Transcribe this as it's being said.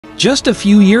Just a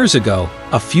few years ago,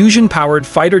 a fusion-powered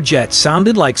fighter jet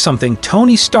sounded like something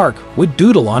Tony Stark would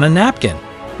doodle on a napkin.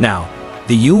 Now,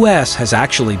 the US has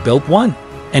actually built one,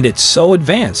 and it's so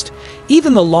advanced,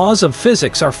 even the laws of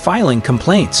physics are filing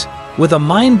complaints. With a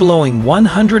mind-blowing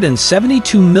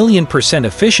 172 million%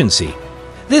 efficiency,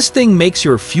 this thing makes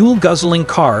your fuel-guzzling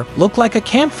car look like a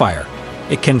campfire.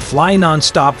 It can fly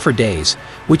non-stop for days,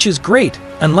 which is great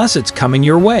unless it's coming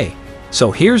your way.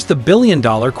 So here's the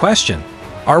billion-dollar question.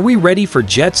 Are we ready for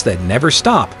jets that never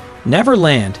stop, never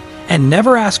land, and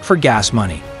never ask for gas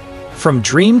money? From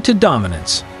dream to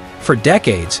dominance. For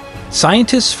decades,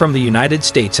 scientists from the United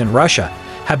States and Russia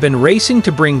have been racing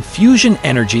to bring fusion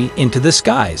energy into the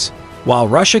skies. While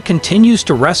Russia continues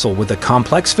to wrestle with the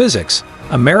complex physics,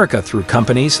 America, through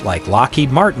companies like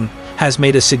Lockheed Martin, has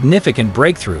made a significant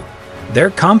breakthrough. Their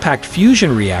compact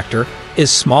fusion reactor is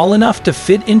small enough to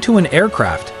fit into an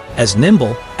aircraft as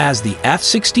nimble as the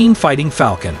F-16 Fighting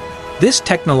Falcon. This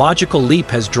technological leap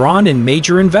has drawn in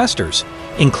major investors,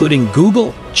 including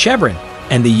Google, Chevron,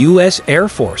 and the US Air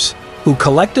Force, who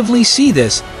collectively see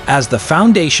this as the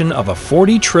foundation of a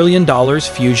 $40 trillion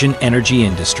fusion energy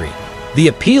industry. The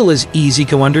appeal is easy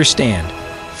to understand.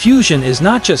 Fusion is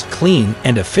not just clean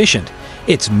and efficient,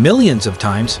 it's millions of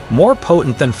times more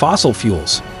potent than fossil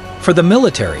fuels. For the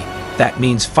military, that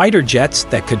means fighter jets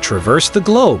that could traverse the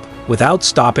globe without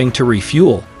stopping to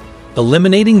refuel,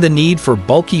 eliminating the need for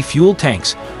bulky fuel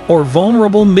tanks or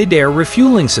vulnerable mid-air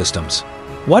refueling systems.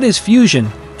 What is fusion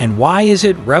and why is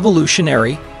it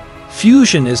revolutionary?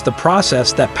 Fusion is the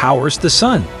process that powers the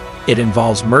sun. It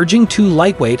involves merging two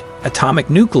lightweight atomic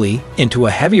nuclei into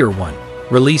a heavier one,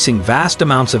 releasing vast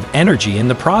amounts of energy in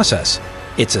the process.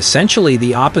 It's essentially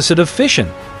the opposite of fission,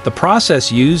 the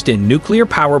process used in nuclear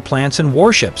power plants and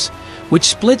warships, which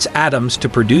splits atoms to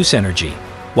produce energy.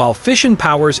 While fission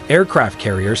powers aircraft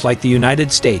carriers like the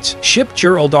United States ship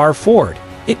Gerald R. Ford,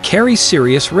 it carries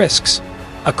serious risks.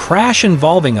 A crash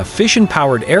involving a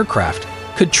fission-powered aircraft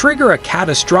could trigger a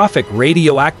catastrophic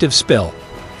radioactive spill.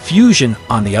 Fusion,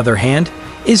 on the other hand,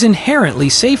 is inherently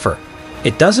safer.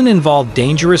 It doesn't involve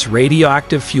dangerous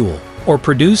radioactive fuel or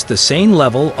produce the same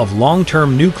level of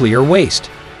long-term nuclear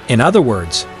waste. In other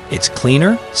words, it's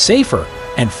cleaner, safer,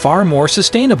 and far more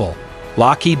sustainable.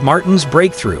 Lockheed Martin's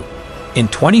breakthrough. In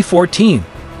 2014,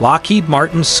 Lockheed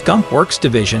Martin's Skunk Works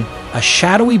division, a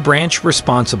shadowy branch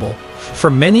responsible for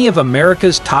many of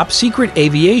America's top-secret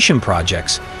aviation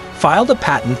projects, filed a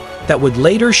patent that would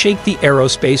later shake the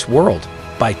aerospace world.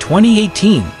 By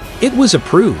 2018, it was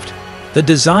approved. The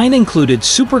design included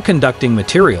superconducting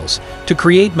materials to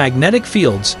create magnetic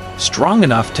fields strong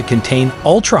enough to contain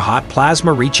ultra-hot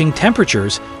plasma reaching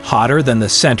temperatures hotter than the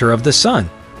center of the sun.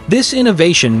 This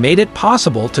innovation made it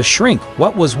possible to shrink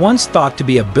what was once thought to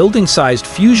be a building-sized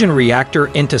fusion reactor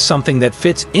into something that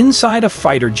fits inside a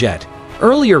fighter jet.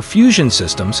 Earlier fusion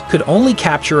systems could only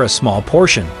capture a small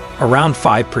portion, around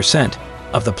 5%,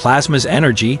 of the plasma's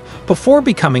energy before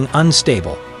becoming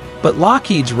unstable. But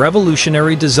Lockheed's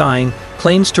revolutionary design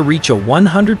claims to reach a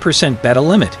 100% beta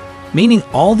limit, meaning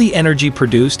all the energy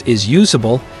produced is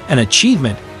usable, an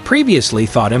achievement previously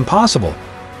thought impossible.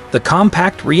 The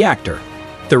compact reactor.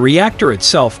 The reactor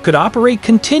itself could operate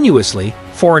continuously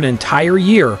for an entire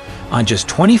year on just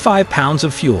 25 pounds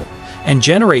of fuel and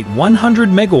generate 100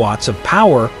 megawatts of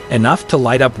power, enough to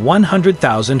light up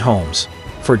 100,000 homes.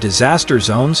 For disaster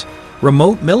zones,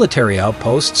 remote military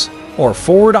outposts, or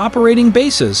forward operating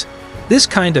bases, this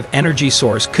kind of energy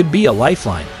source could be a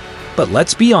lifeline. But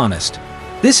let's be honest,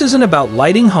 this isn't about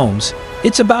lighting homes,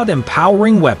 it's about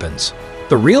empowering weapons.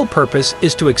 The real purpose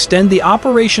is to extend the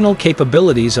operational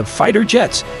capabilities of fighter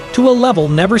jets to a level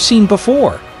never seen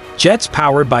before. Jets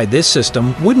powered by this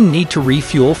system wouldn't need to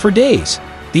refuel for days.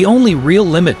 The only real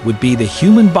limit would be the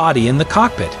human body in the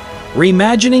cockpit.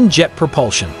 Reimagining jet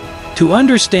propulsion. To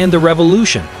understand the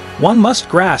revolution, one must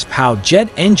grasp how jet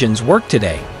engines work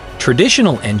today.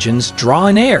 Traditional engines draw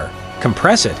in air,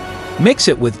 compress it, mix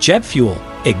it with jet fuel,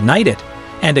 ignite it,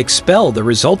 and expel the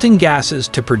resulting gases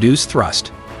to produce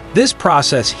thrust. This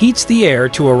process heats the air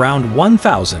to around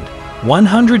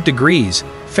 1,100 degrees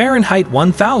Fahrenheit,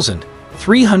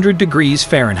 1,300 degrees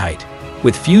Fahrenheit.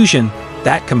 With fusion,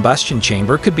 that combustion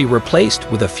chamber could be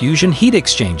replaced with a fusion heat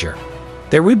exchanger.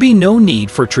 There would be no need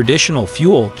for traditional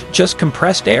fuel, just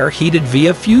compressed air heated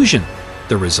via fusion.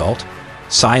 The result?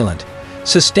 Silent,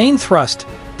 sustained thrust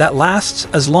that lasts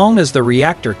as long as the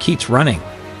reactor keeps running.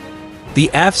 The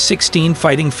F-16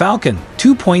 Fighting Falcon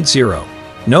 2.0.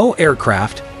 No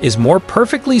aircraft is more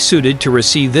perfectly suited to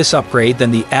receive this upgrade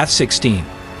than the F-16.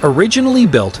 Originally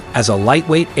built as a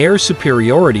lightweight air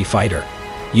superiority fighter,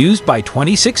 used by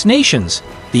 26 nations,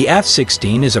 the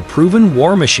F-16 is a proven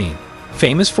war machine.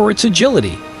 famous for its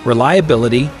agility,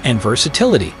 reliability, and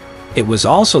versatility. It was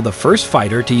also the first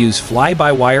fighter to use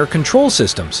fly-by-wire control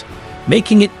systems,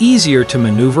 making it easier to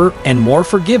maneuver and more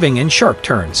forgiving in sharp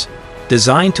turns.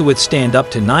 Designed to withstand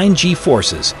up to 9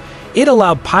 G-forces, it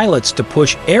allowed pilots to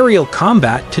push aerial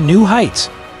combat to new heights.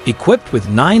 Equipped with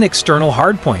 9 external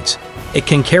hardpoints, it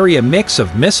can carry a mix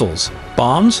of missiles,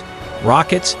 bombs,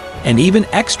 rockets, and even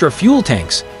extra fuel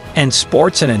tanks, and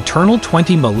sports an internal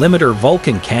 20mm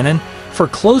Vulcan cannon for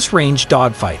close-range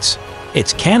dogfights.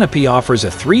 Its canopy offers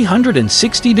a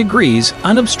 360 degrees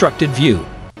unobstructed view,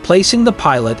 placing the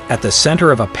pilot at the center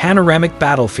of a panoramic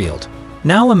battlefield.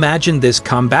 Now imagine this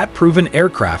combat-proven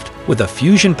aircraft with a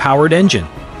fusion-powered engine.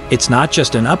 It's not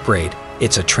just an upgrade,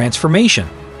 it's a transformation.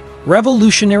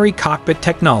 Revolutionary cockpit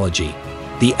technology.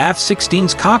 The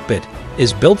F-16's cockpit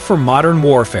is built for modern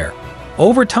warfare.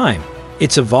 Over time,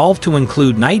 it's evolved to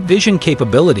include night vision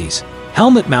capabilities,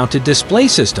 helmet-mounted display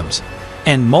systems,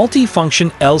 and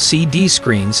multi-function LCD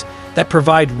screens that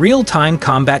provide real-time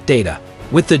combat data.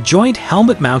 With the joint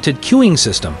helmet-mounted cueing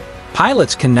system,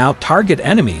 pilots can now target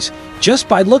enemies just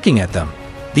by looking at them.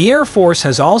 The Air Force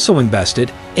has also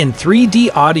invested in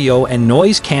 3D audio and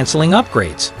noise-canceling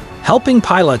upgrades, helping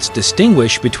pilots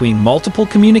distinguish between multiple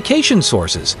communication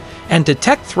sources and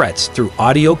detect threats through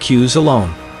audio cues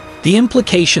alone. The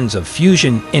implications of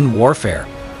fusion in warfare.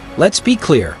 Let's be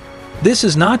clear, this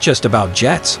is not just about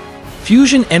jets.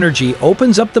 Fusion energy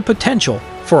opens up the potential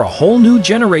for a whole new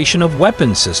generation of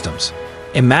weapons systems.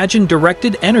 Imagine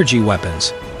directed energy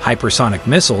weapons, hypersonic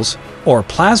missiles, or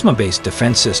plasma-based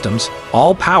defense systems,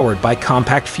 all powered by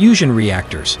compact fusion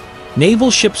reactors.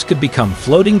 Naval ships could become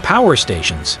floating power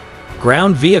stations.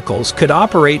 Ground vehicles could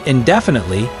operate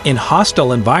indefinitely in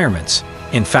hostile environments.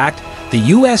 In fact, the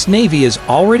U.S. Navy is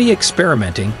already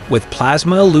experimenting with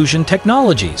plasma illusion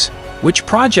technologies, which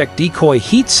project decoy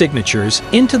heat signatures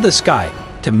into the sky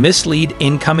to mislead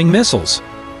incoming missiles.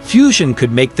 Fusion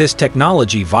could make this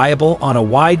technology viable on a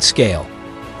wide scale.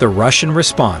 The Russian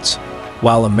response.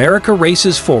 While America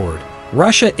races forward,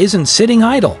 Russia isn't sitting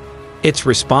idle. Its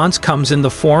response comes in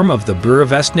the form of the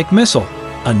Burevestnik missile,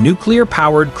 a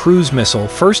nuclear-powered cruise missile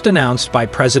first announced by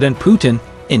President Putin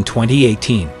in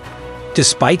 2018.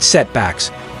 Despite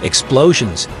setbacks,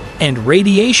 explosions, and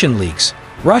radiation leaks,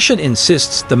 Russia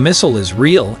insists the missile is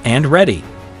real and ready.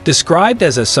 Described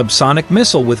as a subsonic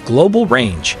missile with global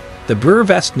range, the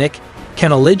Burevestnik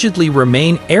can allegedly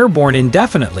remain airborne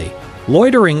indefinitely,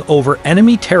 loitering over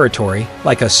enemy territory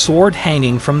like a sword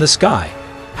hanging from the sky.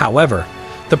 However,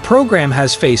 the program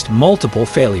has faced multiple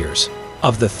failures.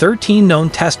 Of the 13 known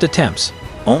test attempts,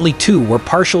 only 2 were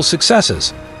partial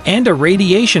successes, and a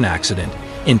radiation accident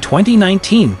in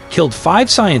 2019 killed 5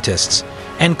 scientists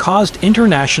and caused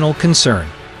international concern.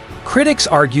 Critics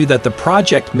argue that the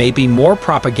project may be more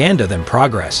propaganda than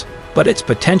progress, but its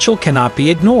potential cannot be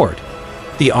ignored.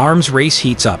 The arms race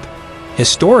heats up.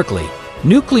 Historically,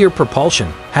 nuclear propulsion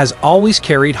has always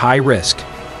carried high risk.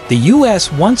 The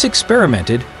U.S. once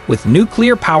experimented with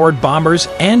nuclear-powered bombers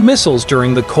and missiles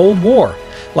during the Cold War,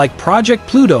 like Project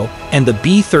Pluto and the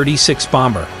B-36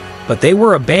 bomber, but they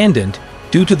were abandoned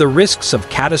due to the risks of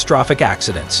catastrophic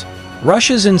accidents.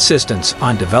 Russia's insistence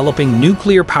on developing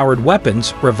nuclear-powered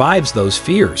weapons revives those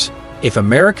fears. If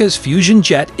America's fusion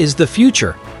jet is the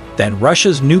future, then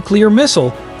Russia's nuclear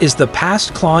missile is the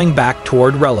past clawing back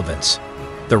toward relevance.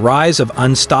 The rise of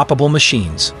unstoppable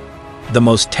machines. The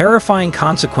most terrifying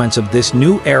consequence of this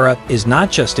new era is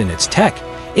not just in its tech,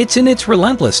 it's in its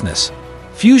relentlessness.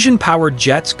 Fusion-powered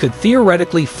jets could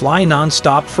theoretically fly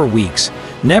non-stop for weeks,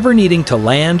 never needing to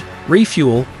land,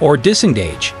 refuel, or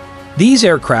disengage. These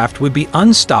aircraft would be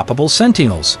unstoppable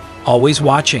sentinels, always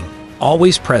watching,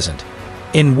 always present.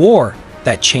 In war,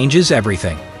 that changes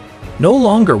everything. No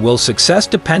longer will success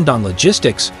depend on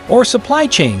logistics or supply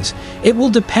chains. It will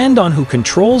depend on who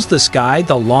controls the sky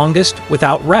the longest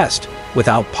without rest,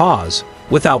 without pause,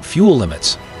 without fuel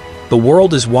limits. The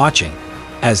world is watching.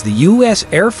 As the U.S.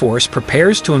 Air Force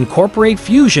prepares to incorporate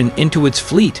fusion into its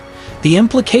fleet, the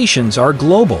implications are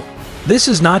global. This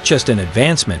is not just an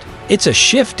advancement, it's a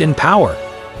shift in power.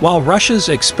 While Russia's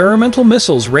experimental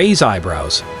missiles raise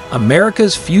eyebrows,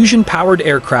 America's fusion-powered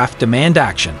aircraft demand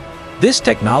action. This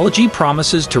technology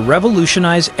promises to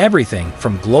revolutionize everything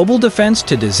from global defense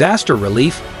to disaster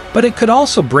relief, but it could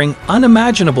also bring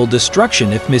unimaginable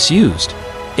destruction if misused.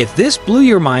 If this blew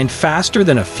your mind faster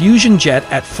than a fusion jet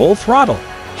at full throttle,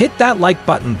 hit that like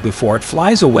button before it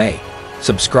flies away.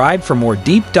 Subscribe for more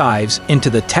deep dives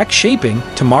into the tech shaping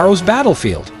tomorrow's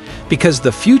battlefield, because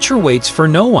the future waits for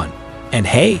no one. And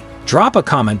hey, drop a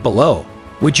comment below.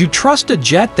 Would you trust a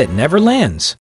jet that never lands?